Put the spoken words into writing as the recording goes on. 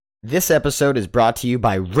This episode is brought to you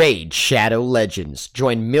by Raid Shadow Legends.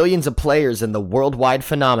 Join millions of players in the worldwide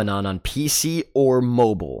phenomenon on PC or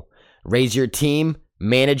mobile. Raise your team,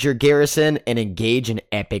 manage your garrison, and engage in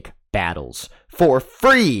epic battles. For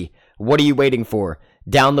free! What are you waiting for?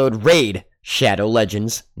 Download Raid Shadow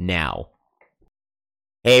Legends now.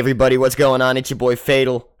 Hey everybody, what's going on? It's your boy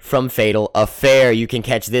Fatal from Fatal Affair. You can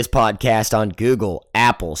catch this podcast on Google,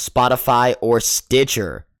 Apple, Spotify, or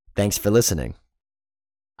Stitcher. Thanks for listening.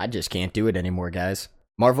 I just can't do it anymore, guys.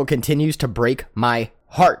 Marvel continues to break my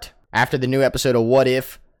heart. After the new episode of What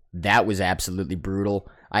If, that was absolutely brutal.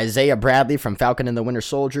 Isaiah Bradley from Falcon and the Winter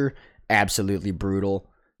Soldier, absolutely brutal.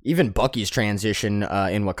 Even Bucky's transition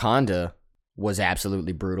in Wakanda was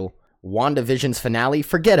absolutely brutal. WandaVision's finale,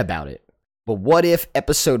 forget about it. But What If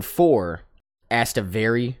Episode 4 asked a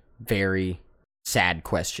very, very sad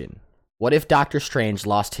question. What if Doctor Strange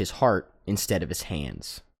lost his heart instead of his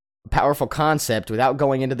hands? A powerful concept. Without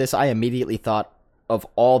going into this, I immediately thought of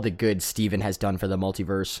all the good Steven has done for the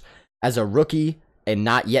multiverse. As a rookie and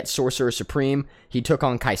not yet Sorcerer Supreme, he took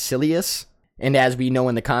on Caecilius. And as we know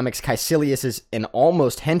in the comics, Caecilius is an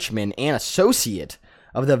almost henchman and associate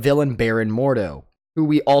of the villain Baron Mordo, who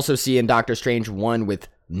we also see in Doctor Strange 1 with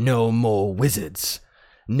no more wizards,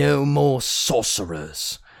 no more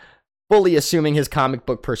sorcerers, fully assuming his comic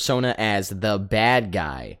book persona as the bad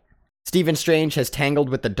guy. Stephen Strange has tangled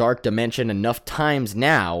with the dark dimension enough times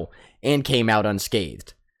now and came out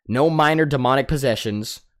unscathed. No minor demonic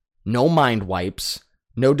possessions, no mind wipes,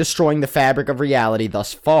 no destroying the fabric of reality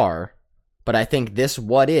thus far, but I think this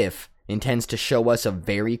What If intends to show us a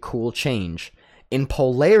very cool change in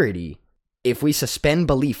polarity if we suspend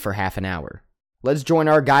belief for half an hour. Let's join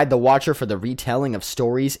our guide, the Watcher, for the retelling of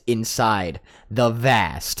stories inside the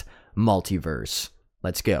vast multiverse.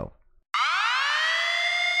 Let's go.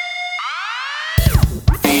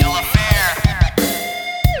 Fatal Affair.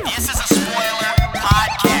 This is a spoiler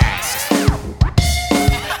podcast.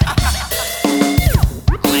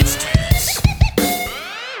 Let's do this.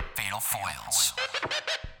 Fatal Foils.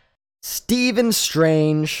 Stephen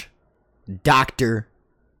Strange, Doctor,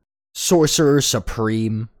 Sorcerer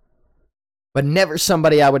Supreme, but never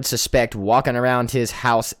somebody I would suspect walking around his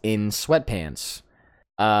house in sweatpants,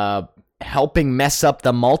 helping mess up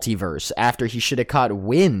the multiverse after he should have caught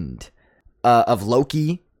wind of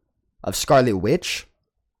Loki, of Scarlet Witch,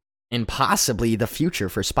 and possibly the future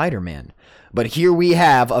for Spider-Man. But here we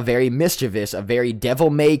have a very mischievous, a very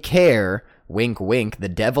devil-may-care, wink wink, the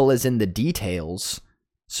devil is in the details,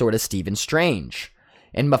 sort of Stephen Strange.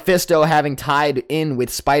 And Mephisto having tied in with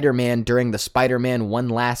Spider-Man during the Spider-Man One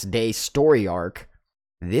Last Day story arc,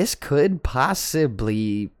 this could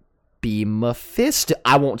possibly be Mephisto.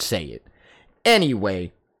 I won't say it.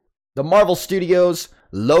 Anyway, the Marvel Studios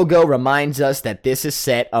logo reminds us that this is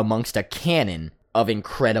set amongst a canon of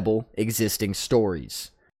incredible existing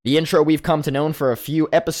stories. The intro we've come to know for a few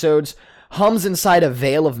episodes hums inside a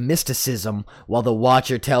veil of mysticism while the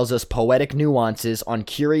Watcher tells us poetic nuances on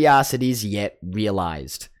curiosities yet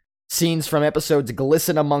realized. Scenes from episodes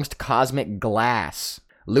glisten amongst cosmic glass.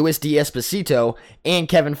 Louis D'Esposito and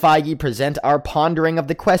Kevin Feige present our pondering of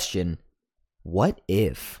the question, what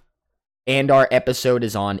if? And our episode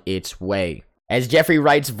is on its way. As Jeffrey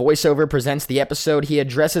Wright's voiceover presents the episode, he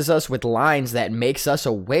addresses us with lines that makes us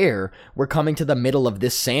aware we're coming to the middle of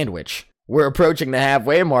this sandwich. We're approaching the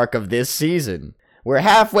halfway mark of this season. We're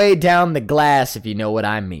halfway down the glass, if you know what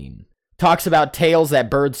I mean. Talks about tales that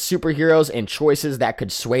birth superheroes and choices that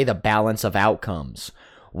could sway the balance of outcomes.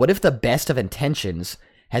 What if the best of intentions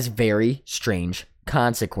has very strange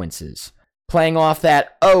consequences? Playing off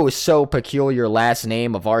that oh so peculiar last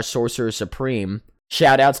name of our Sorcerer Supreme,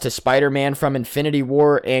 shoutouts to Spider-Man from Infinity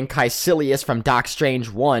War and Caecilius from Doc Strange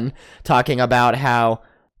 1, talking about how,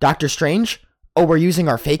 Doctor Strange? Oh, we're using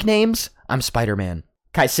our fake names? I'm Spider-Man.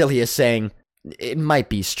 Caecilius saying, it might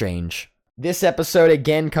be strange. This episode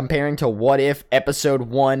again comparing to What If Episode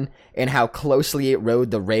 1 and how closely it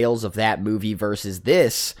rode the rails of that movie versus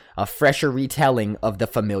this, a fresher retelling of the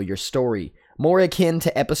familiar story. More akin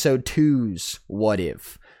to Episode 2's What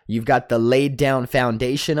If. You've got the laid down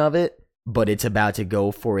foundation of it, but it's about to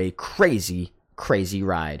go for a crazy, crazy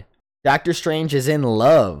ride. Doctor Strange is in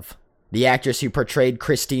love. The actress who portrayed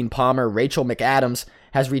Christine Palmer, Rachel McAdams,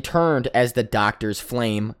 has returned as the Doctor's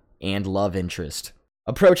flame and love interest.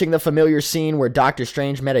 Approaching the familiar scene where Doctor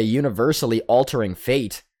Strange met a universally altering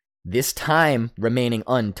fate, this time remaining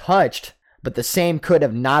untouched, but the same could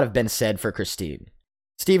have not have been said for Christine.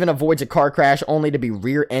 Stephen avoids a car crash only to be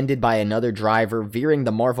rear-ended by another driver, veering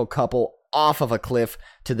the Marvel couple off of a cliff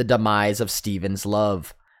to the demise of Stephen's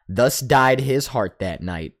love. Thus died his heart that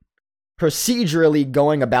night. Procedurally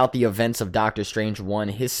going about the events of Doctor Strange 1,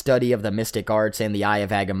 his study of the mystic arts and the Eye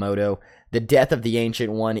of Agamotto, the death of the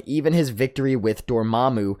Ancient One, even his victory with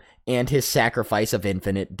Dormammu, and his sacrifice of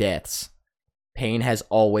infinite deaths. Pain has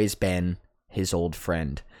always been his old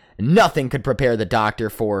friend. Nothing could prepare the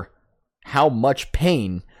Doctor for how much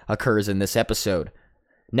pain occurs in this episode.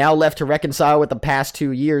 Now left to reconcile with the past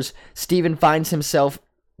 2 years, Stephen finds himself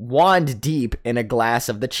wand deep in a glass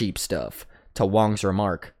of the cheap stuff, to Wong's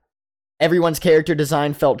remark. Everyone's character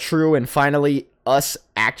design felt true, and finally, us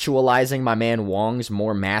actualizing my man Wong's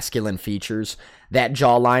more masculine features. That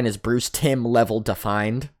jawline is Bruce Timm level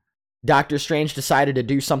defined. Doctor Strange decided to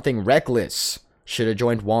do something reckless. Should have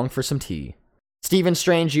joined Wong for some tea. Stephen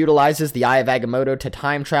Strange utilizes the Eye of Agamotto to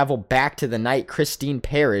time travel back to the night Christine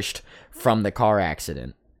perished from the car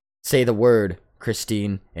accident. Say the word,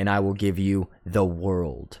 Christine, and I will give you the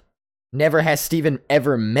world. Never has Stephen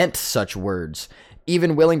ever meant such words,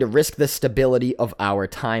 even willing to risk the stability of our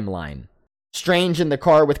timeline. Strange in the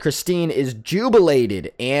car with Christine is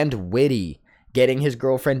jubilated and witty, getting his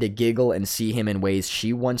girlfriend to giggle and see him in ways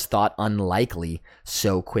she once thought unlikely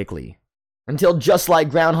so quickly. Until just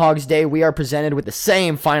like Groundhog's Day, we are presented with the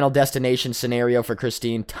same Final Destination scenario for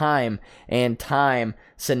Christine time and time,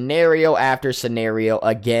 scenario after scenario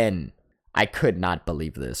again. I could not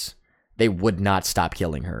believe this. They would not stop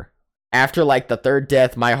killing her. After like the third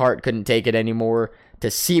death, my heart couldn't take it anymore.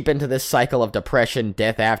 To seep into this cycle of depression,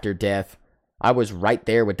 death after death, I was right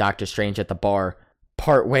there with Doctor Strange at the bar,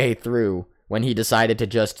 partway through, when he decided to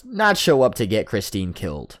just not show up to get Christine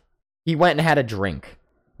killed. He went and had a drink.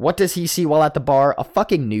 What does he see while at the bar? A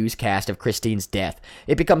fucking newscast of Christine's death.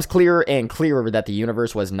 It becomes clearer and clearer that the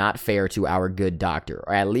universe was not fair to our good doctor,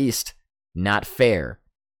 or at least, not fair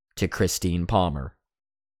to Christine Palmer.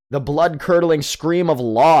 The blood-curdling scream of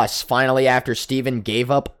loss finally after Stephen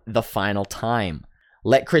gave up the final time,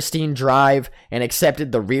 let Christine drive, and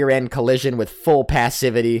accepted the rear-end collision with full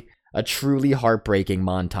passivity, a truly heartbreaking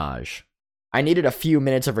montage. I needed a few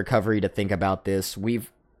minutes of recovery to think about this.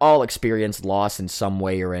 We've all experienced loss in some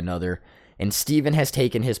way or another, and Stephen has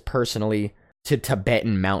taken his personally to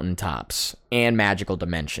Tibetan mountaintops and magical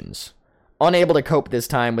dimensions. Unable to cope this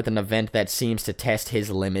time with an event that seems to test his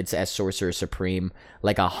limits as Sorcerer Supreme,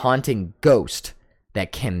 like a haunting ghost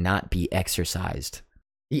that cannot be exorcised.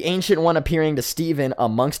 The Ancient One appearing to Stephen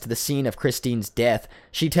amongst the scene of Christine's death,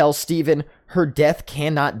 she tells Stephen her death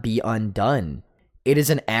cannot be undone. It is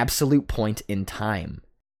an absolute point in time.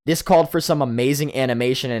 This called for some amazing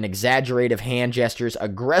animation and exaggerative hand gestures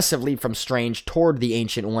aggressively from Strange toward the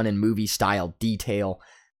Ancient One in movie-style detail.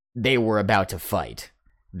 They were about to fight.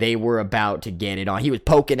 They were about to get it on. He was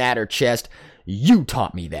poking at her chest. You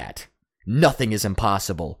taught me that. Nothing is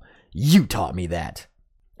impossible. You taught me that.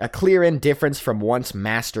 A clear indifference from once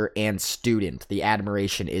master and student. The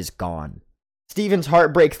admiration is gone. Stephen's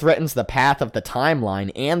heartbreak threatens the path of the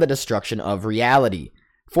timeline and the destruction of reality,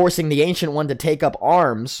 forcing the Ancient One to take up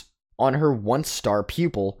arms on her once-star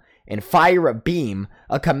pupil and fire a beam,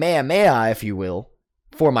 a Kamehameha if you will,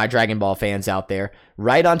 for my Dragon Ball fans out there,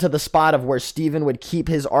 right onto the spot of where Stephen would keep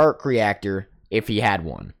his arc reactor if he had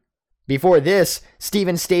one. Before this,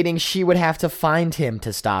 Stephen stating she would have to find him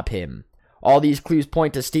to stop him. All these clues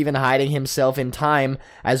point to Stephen hiding himself in time,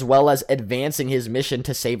 as well as advancing his mission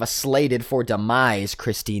to save a slated for demise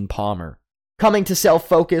Christine Palmer. Coming to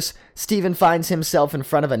self-focus, Stephen finds himself in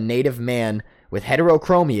front of a native man with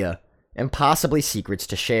heterochromia and possibly secrets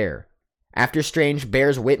to share. After Strange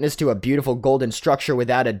bears witness to a beautiful golden structure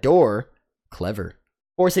without a door, clever,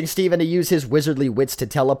 forcing Stephen to use his wizardly wits to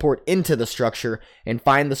teleport into the structure and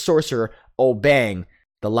find the sorcerer, Obang,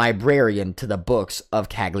 the librarian to the books of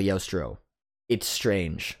Cagliostro. It's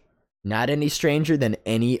Strange. Not any stranger than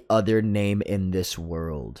any other name in this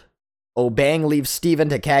world. Obang leaves Stephen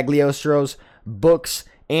to Cagliostro's books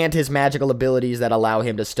and his magical abilities that allow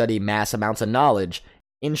him to study mass amounts of knowledge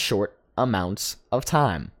in short amounts of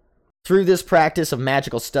time. Through this practice of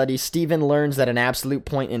magical study, Stephen learns that an absolute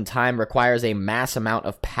point in time requires a mass amount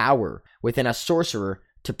of power within a sorcerer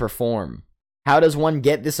to perform. How does one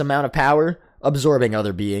get this amount of power? Absorbing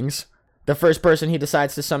other beings. The first person he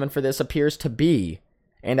decides to summon for this appears to be,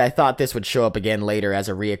 and I thought this would show up again later as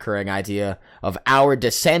a reoccurring idea of our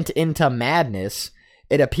descent into madness,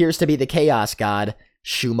 it appears to be the Chaos God,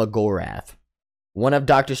 Shuma-Gorath. One of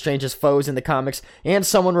Doctor Strange's foes in the comics, and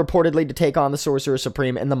someone reportedly to take on the Sorcerer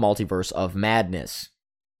Supreme in the Multiverse of Madness.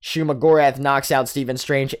 Shuma-Gorath knocks out Stephen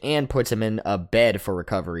Strange and puts him in a bed for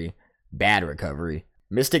recovery. Bad recovery.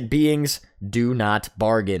 Mystic beings do not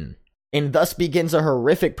bargain. And thus begins a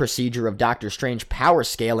horrific procedure of Doctor Strange power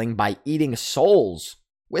scaling by eating souls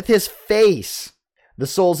with his face. The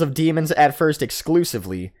souls of demons at first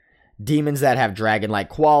exclusively, demons that have dragon-like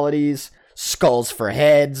qualities, skulls for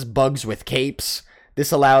heads, bugs with capes.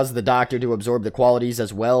 This allows the Doctor to absorb the qualities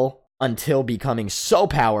as well, until becoming so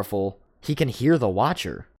powerful, he can hear the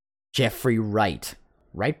Watcher. Jeffrey Wright,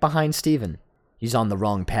 right behind Steven. He's on the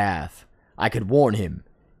wrong path. I could warn him.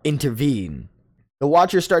 Intervene. The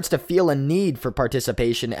Watcher starts to feel a need for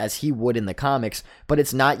participation as he would in the comics, but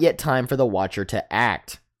it's not yet time for the Watcher to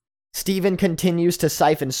act. Steven continues to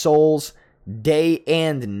siphon souls day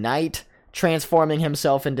and night, transforming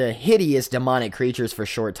himself into hideous demonic creatures for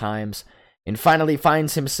short times, and finally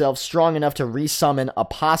finds himself strong enough to resummon a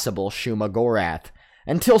possible Shuma-Gorath,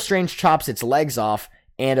 until Strange chops its legs off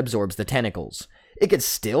and absorbs the tentacles. It could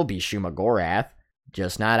still be Shuma-Gorath,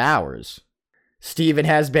 just not ours. Steven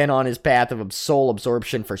has been on his path of soul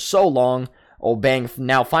absorption for so long, Obang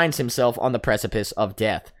now finds himself on the precipice of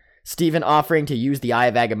death. Steven offering to use the Eye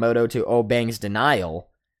of Agamotto to Obang's denial.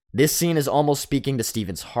 This scene is almost speaking to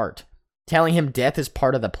Steven's heart, telling him death is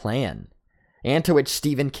part of the plan, and to which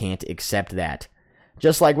Steven can't accept that,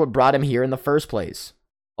 just like what brought him here in the first place.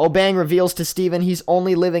 Obang reveals to Steven he's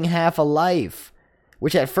only living half a life,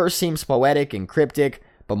 which at first seems poetic and cryptic,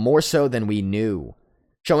 but more so than we knew.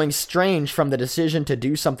 Showing Strange from the decision to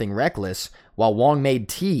do something reckless, while Wong made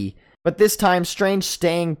tea, but this time Strange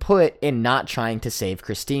staying put and not trying to save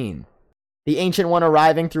Christine. The Ancient One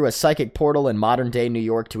arriving through a psychic portal in modern-day New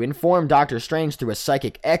York to inform Doctor Strange through a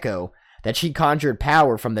psychic echo that she conjured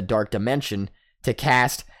power from the Dark Dimension to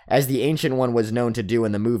cast, as the Ancient One was known to do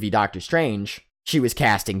in the movie Doctor Strange, she was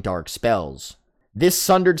casting dark spells. This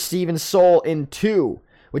sundered Steven's soul in two,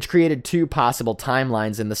 which created two possible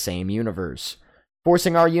timelines in the same universe,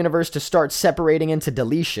 forcing our universe to start separating into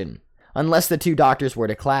deletion, unless the two doctors were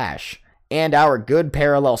to clash, and our good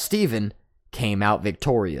parallel Steven came out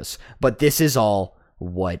victorious. But this is all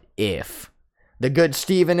what if. The good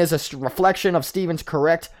Steven is a reflection of Steven's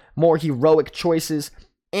correct, more heroic choices,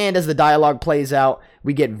 and as the dialogue plays out,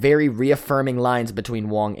 we get very reaffirming lines between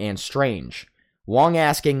Wong and Strange. Wong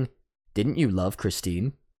asking, "Didn't you love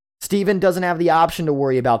Christine?" Steven doesn't have the option to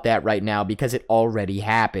worry about that right now because it already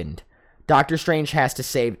happened. Doctor Strange has to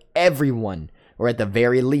save everyone, or at the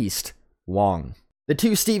very least, Wong. The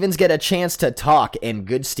two Stevens get a chance to talk, and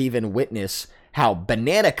good Steven witness how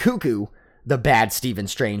banana cuckoo the bad Stephen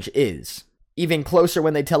Strange is. Even closer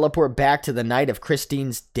when they teleport back to the night of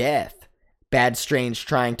Christine's death. Bad Strange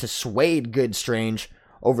trying to sway good Strange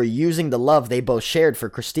over using the love they both shared for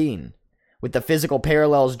Christine. With the physical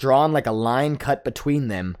parallels drawn like a line cut between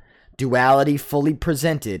them, duality fully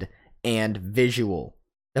presented and visual.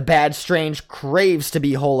 The bad Strange craves to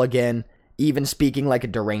be whole again, even speaking like a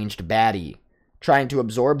deranged baddie, trying to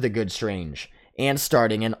absorb the good Strange, and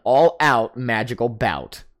starting an all-out magical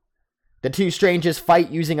bout. The two Stranges fight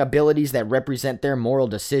using abilities that represent their moral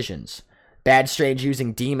decisions. Bad Strange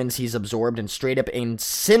using demons he's absorbed and straight up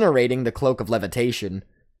incinerating the Cloak of Levitation.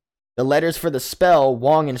 The letters for the spell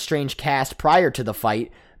Wong and Strange cast prior to the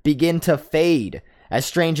fight begin to fade, as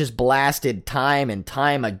Strange is blasted time and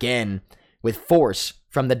time again with force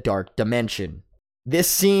from the Dark Dimension. This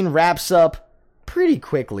scene wraps up pretty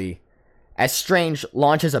quickly, as Strange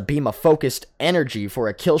launches a beam of focused energy for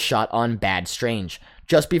a kill shot on Bad Strange.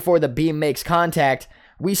 Just before the beam makes contact,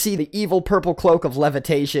 we see the evil purple Cloak of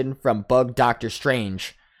Levitation from Bug Doctor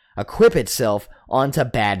Strange equip itself onto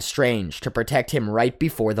Bad Strange to protect him right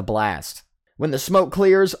before the blast. When the smoke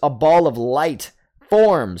clears, a ball of light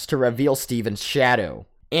forms to reveal Steven's shadow,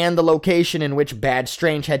 and the location in which Bad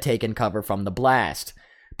Strange had taken cover from the blast,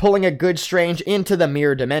 pulling a good Strange into the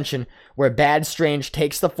mirror dimension, where Bad Strange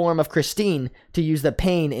takes the form of Christine to use the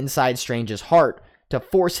pain inside Strange's heart to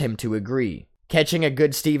force him to agree. Catching a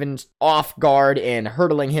good Steven off guard and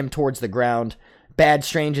hurtling him towards the ground, Bad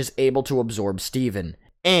Strange is able to absorb Steven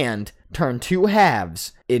and turn two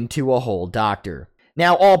halves into a whole Doctor.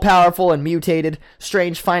 Now all-powerful and mutated,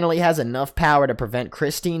 Strange finally has enough power to prevent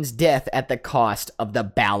Christine's death at the cost of the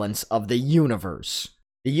balance of the universe.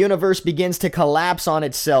 The universe begins to collapse on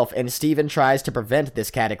itself, and Steven tries to prevent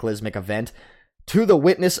this cataclysmic event to the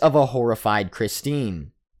witness of a horrified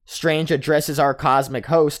Christine. Strange addresses our cosmic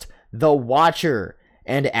host, the Watcher,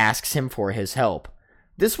 and asks him for his help.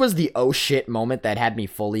 This was the oh shit moment that had me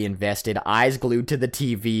fully invested, eyes glued to the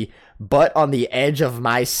TV, butt on the edge of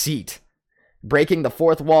my seat. Breaking the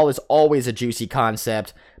fourth wall is always a juicy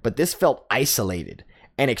concept, but this felt isolated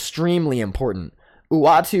and extremely important.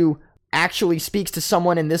 Uatu actually speaks to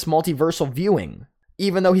someone in this multiversal viewing,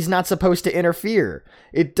 even though he's not supposed to interfere.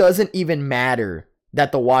 It doesn't even matter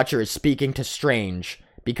that the Watcher is speaking to Strange,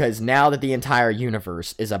 because now that the entire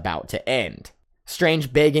universe is about to end.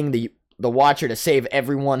 Strange begging the Watcher to save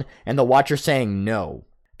everyone, and the Watcher saying no,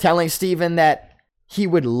 telling Steven that He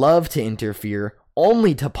would love to interfere,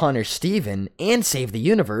 only to punish Steven and save the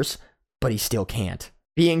universe, but he still can't.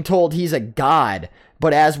 Being told he's a god,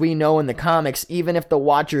 but as we know in the comics, even if the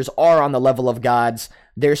Watchers are on the level of gods,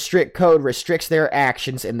 their strict code restricts their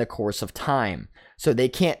actions in the course of time. So they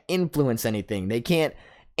can't influence anything. They can't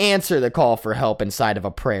answer the call for help inside of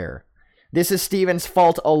a prayer. This is Steven's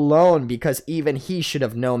fault alone because even he should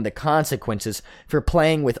have known the consequences for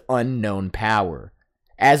playing with unknown power.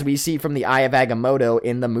 As we see from the Eye of Agamotto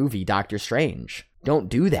in the movie Doctor Strange. Don't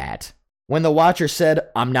do that. When the Watcher said,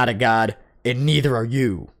 "I'm not a god, and neither are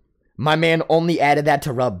you," my man only added that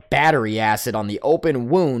to rub battery acid on the open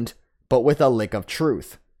wound, but with a lick of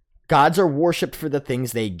truth. Gods are worshipped for the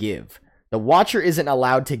things they give. The Watcher isn't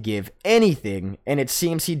allowed to give anything, and it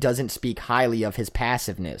seems he doesn't speak highly of his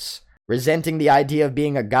passiveness, resenting the idea of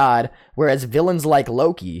being a god, whereas villains like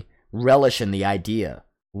Loki relish in the idea.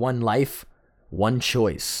 One life, one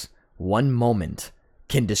choice, one moment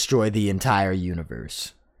can destroy the entire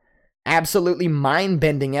universe. Absolutely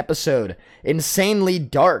mind-bending episode, insanely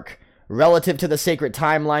dark, relative to the sacred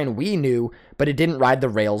timeline we knew, but it didn't ride the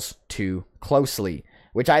rails too closely,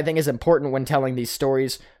 which I think is important when telling these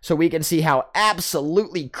stories, so we can see how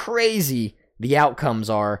absolutely crazy the outcomes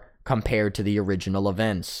are compared to the original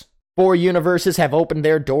events. 4 universes have opened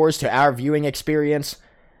their doors to our viewing experience,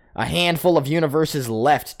 a handful of universes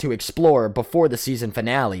left to explore before the season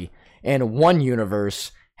finale, and 1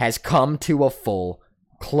 universe has come to a full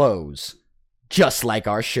close, just like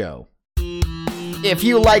our show. If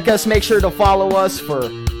you like us, make sure to follow us for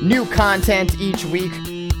new content each week,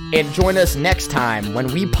 and join us next time when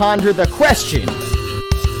we ponder the question,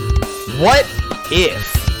 what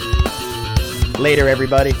if? Later,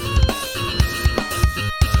 everybody.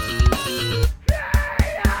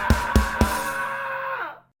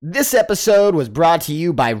 This episode was brought to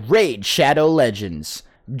you by Raid Shadow Legends.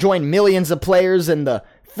 Join millions of players in the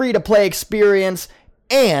free-to-play experience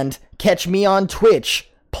and catch me on Twitch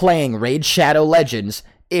playing Raid Shadow Legends.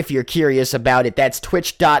 If you're curious about it, that's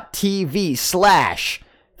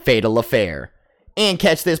twitch.tv/Fatal Affair. And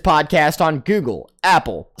catch this podcast on Google,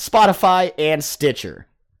 Apple, Spotify, and Stitcher.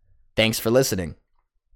 Thanks for listening.